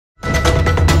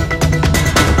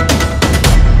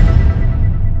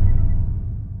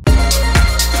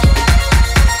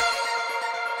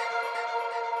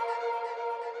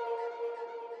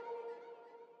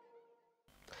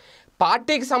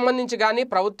పార్టీకి సంబంధించి కానీ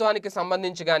ప్రభుత్వానికి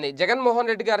సంబంధించి కానీ జగన్మోహన్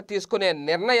రెడ్డి గారు తీసుకునే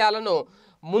నిర్ణయాలను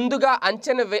ముందుగా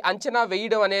అంచనా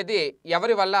వేయడం అనేది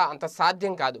ఎవరి వల్ల అంత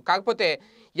సాధ్యం కాదు. కాకపోతే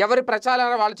ఎవరి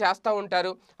ప్రచారాలు వాళ్ళు చేస్తూ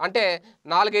ఉంటారు. అంటే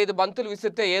 4-5 బంతులు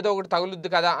విసిరితే ఏదో ఒకటి తగులుద్ది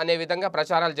కదా అనే విధంగా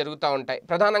ప్రచారాలు జరుగుతూ ఉంటాయి.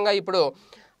 ప్రధానంగా ఇప్పుడు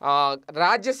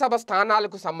రాజ్యసభ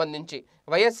స్థానాలకు సంబంధించి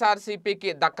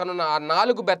వైఎస్ఆర్సీపీకి దక్కనున్న ఆ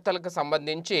 4 బెర్తలకు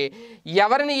సంబంధించి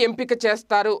ఎవరిని ఎంపిక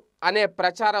చేస్తారు అనే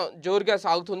ప్రచారం జోరుగా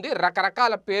సాగుతుంది.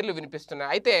 రకరకాల పేర్లు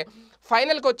వినిపిస్తున్నాయి. అయితే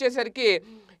ఫైనల్కి వచ్చేసరికి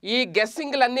ఈ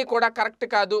గెస్సింగ్లన్నీ కూడా కరెక్ట్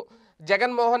కాదు.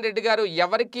 జగన్మోహన్ రెడ్డి గారు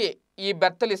ఎవరికి ఈ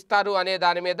బెర్తలు ఇస్తారు అనే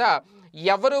దాని మీద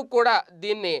ఎవరు కూడా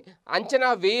దీన్ని అంచనా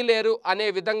వేయలేరు అనే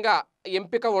విధంగా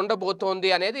ఎంపిక ఉండబోతోంది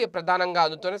అనేది ప్రధానంగా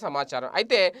అందుతున్న సమాచారం.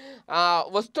 అయితే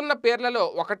వస్తున్న పేర్లలో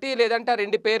 1 లేదంటే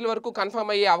 2 పేర్ల వరకు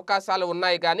కన్ఫర్మ్ అయ్యే అవకాశాలు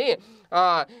ఉన్నాయి. కానీ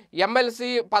ఎమ్మెల్సీ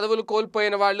పదవులు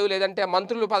కోల్పోయిన వాళ్ళు, లేదంటే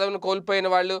మంత్రుల పదవులు కోల్పోయిన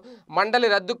వాళ్ళు, మండలి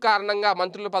రద్దు కారణంగా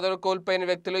మంత్రుల పదవులు కోల్పోయిన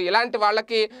వ్యక్తులు, ఇలాంటి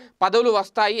వాళ్ళకి పదవులు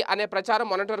వస్తాయి అనే ప్రచారం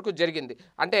మొన్నటి వరకు జరిగింది.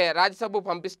 అంటే రాజ్యసభకు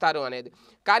పంపిస్తారు అనేది.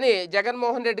 కానీ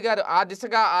జగన్మోహన్ రెడ్డి గారు ఆ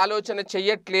దిశగా ఆలోచన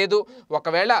చెయ్యట్లేదు.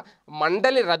 ఒకవేళ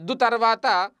మండలి రద్దు తర్వాత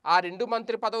ఆ 2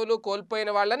 మంత్రి పదవులు కోల్పోయిన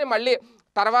వాళ్ళని మళ్ళీ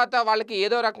తర్వాత వాళ్ళకి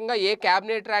ఏదో రకంగా ఏ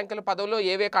క్యాబినెట్ ర్యాంకుల పదవులు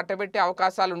ఏవే కట్టబెట్టే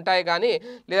అవకాశాలు ఉంటాయి. కానీ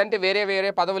లేదంటే వేరే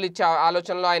పదవులు ఇచ్చే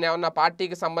ఆలోచనలో ఆయన ఏమన్నా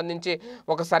పార్టీకి సంబంధించి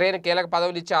ఒక సరైన కీలక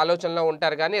పదవులు ఇచ్చే ఆలోచనలో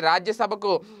ఉంటారు. కానీ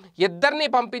రాజ్యసభకు ఇద్దరిని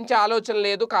పంపించే ఆలోచన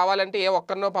లేదు. కావాలంటే ఏ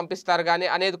ఒక్కరినో పంపిస్తారు కానీ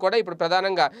అనేది కూడా ఇప్పుడు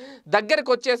ప్రధానంగా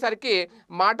దగ్గరికి వచ్చేసరికి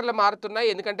మాటలు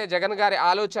మారుతున్నాయి. ఎందుకంటే జగన్ గారి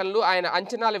ఆలోచనలు, ఆయన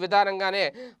అంచనాల విధానంగానే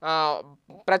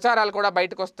ప్రచారాలు కూడా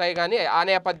బయటకు వస్తాయి. కానీ ఆ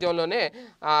నేపథ్యంలోనే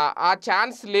ఆ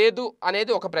ఛాన్స్ లేదు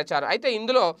అనేది ఒక ప్రచారం. అయితే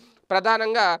ఇందులో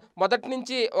ప్రధానంగా మొదటి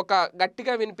నుంచి ఒక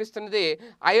గట్టిగా వినిపిస్తున్నది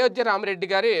అయోధ్య రామరెడ్డి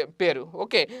గారి పేరు.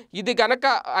 ఓకే, ఇది గనక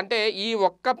అంటే ఈ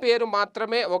ఒక్క పేరు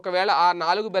మాత్రమే ఒకవేళ ఆ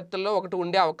 4 బెర్తల్లో ఒకటి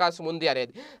ఉండే అవకాశం ఉంది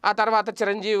అనేది. ఆ తర్వాత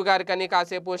చిరంజీవి గారి కానీ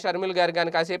కాసేపు, షర్మిల గారి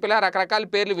కానీ కాసేపు, ఇలా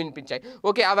రకరకాల పేర్లు వినిపించాయి.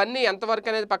 ఓకే, అవన్నీ ఎంతవరకు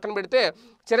అనేది పక్కన పెడితే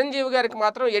చిరంజీవి గారికి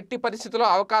మాత్రం ఎట్టి పరిస్థితుల్లో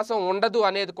అవకాశం ఉండదు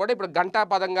అనేది కూడా ఇప్పుడు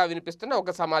ఘంటాపదంగా వినిపిస్తున్న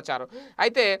ఒక సమాచారం.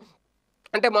 అయితే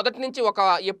అంటే మొదటి నుంచి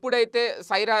ఎప్పుడైతే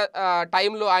సైరా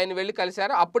టైంలో ఆయన వెళ్ళి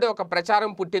కలిశారో అప్పుడే ఒక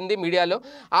ప్రచారం పుట్టింది మీడియాలో.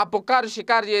 ఆ పుకారు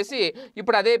షికారు చేసి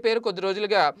ఇప్పుడు అదే పేరు కొద్ది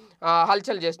రోజులుగా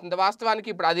హల్చల్ చేస్తుంది. వాస్తవానికి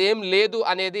ఇప్పుడు అదేం లేదు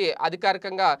అనేది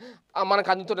అధికారికంగా మనకు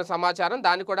అందుతున్న సమాచారం.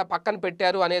 దాన్ని కూడా పక్కన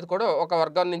పెట్టారు అనేది కూడా ఒక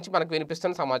వర్గం నుంచి మనకు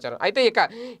వినిపిస్తున్న సమాచారం. అయితే ఇక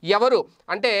ఎవరు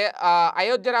అంటే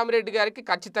అయోధ్య రామరెడ్డి గారికి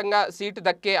ఖచ్చితంగా సీటు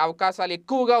దక్కే అవకాశాలు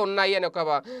ఎక్కువగా ఉన్నాయి అని ఒక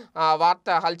వార్త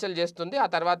హల్చల్ చేస్తుంది. ఆ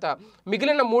తర్వాత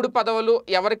మిగిలిన 3 పదవులు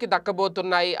ఎవరికి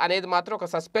దక్కబోతున్నాయి అనేది మాత్రం ఒక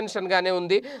సస్పెన్షన్గానే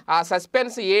ఉంది. ఆ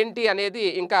సస్పెన్స్ ఏంటి అనేది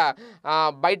ఇంకా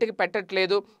బయటకు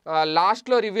పెట్టట్లేదు.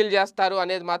 లాస్ట్లో రివీల్ చేస్తారు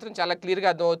అనేది మాత్రం చాలా క్లియర్గా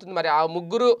అర్థమవుతుంది. మరి ఆ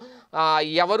 3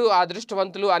 ఎవరు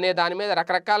అదృష్టవంతులు అనే దాని మీద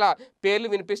రకరకాల పేర్లు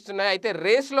వినిపిస్తున్నాయి. అయితే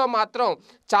రేస్లో మాత్రం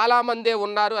చాలామందే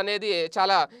ఉన్నారు అనేది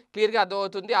చాలా క్లియర్గా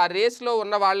అర్థమవుతుంది. ఆ రేస్లో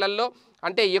ఉన్న వాళ్ళల్లో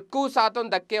అంటే ఎక్కువ శాతం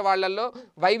దక్కే వాళ్ళల్లో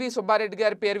వైవి సుబ్బారెడ్డి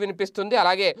గారి పేరు వినిపిస్తుంది.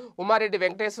 అలాగే ఉమారెడ్డి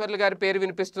వెంకటేశ్వర్లు గారి పేరు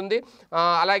వినిపిస్తుంది.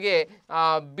 అలాగే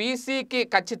బీసీకి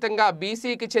ఖచ్చితంగా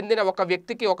బీసీకి చెందిన ఒక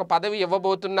వ్యక్తికి ఒక పదవి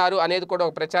ఇవ్వబోతున్నారు అనేది కూడా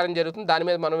ఒక ప్రచారం జరుగుతుంది. దాని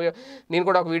మీద నేను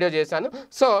కూడా ఒక వీడియో చేశాను.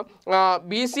 సో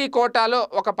బీసీ కోటాలో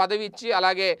ఒక పదవి ఇచ్చి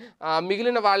అలాగే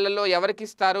మిగిలిన వాళ్ళల్లో ఎవరికి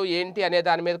ఇస్తారు ఏంటి అనే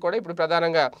దాని మీద కూడా ఇప్పుడు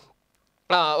ప్రధానంగా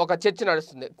ఒక చర్చ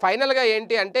నడుస్తుంది. ఫైనల్గా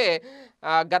ఏంటి అంటే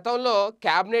గతంలో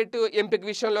క్యాబినెట్ ఎంపిక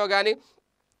విషయంలో కానీ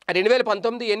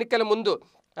 2019 ఎన్నికల ముందు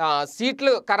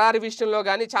సీట్లు ఖరారు విషయంలో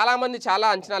కానీ చాలామంది చాలా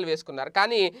అంచనాలు వేసుకున్నారు.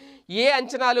 కానీ ఏ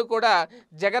అంచనాలు కూడా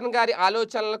జగన్ గారి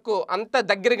ఆలోచనలకు అంత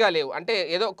దగ్గరగా లేవు. అంటే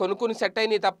ఏదో కొన్ని సెట్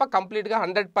అయినాయి తప్ప కంప్లీట్గా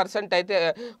 100% అయితే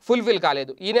ఫుల్ఫిల్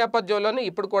కాలేదు. ఈ నేపథ్యంలోనే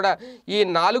ఇప్పుడు కూడా ఈ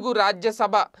 4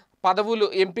 రాజ్యసభ పదవులు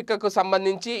ఎంపికకు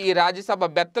సంబంధించి ఈ రాజ్యసభ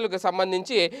బెర్తలకు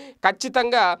సంబంధించి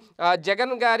ఖచ్చితంగా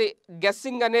జగన్ గారి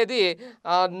గెస్సింగ్ అనేది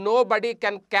నో బడీ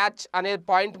కెన్ క్యాచ్ అనే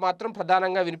పాయింట్ మాత్రం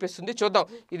ప్రధానంగా వినిపిస్తుంది. చూద్దాం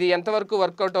ఇది ఎంతవరకు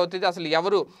వర్కౌట్ అవుతుంది, అసలు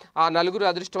ఎవరు ఆ 4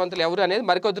 అదృష్టవంతులు ఎవరు అనేది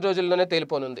మరికొద్ది రోజుల్లోనే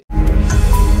తేలిపోనుంది.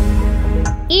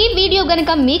 ఈ వీడియో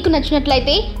గనుక మీకు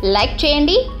నచ్చినట్లయితే లైక్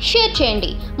చేయండి, షేర్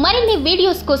చేయండి. మరిన్ని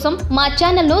వీడియోస్ కోసం మా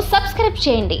ఛానల్ను సబ్స్క్రైబ్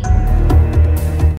చేయండి.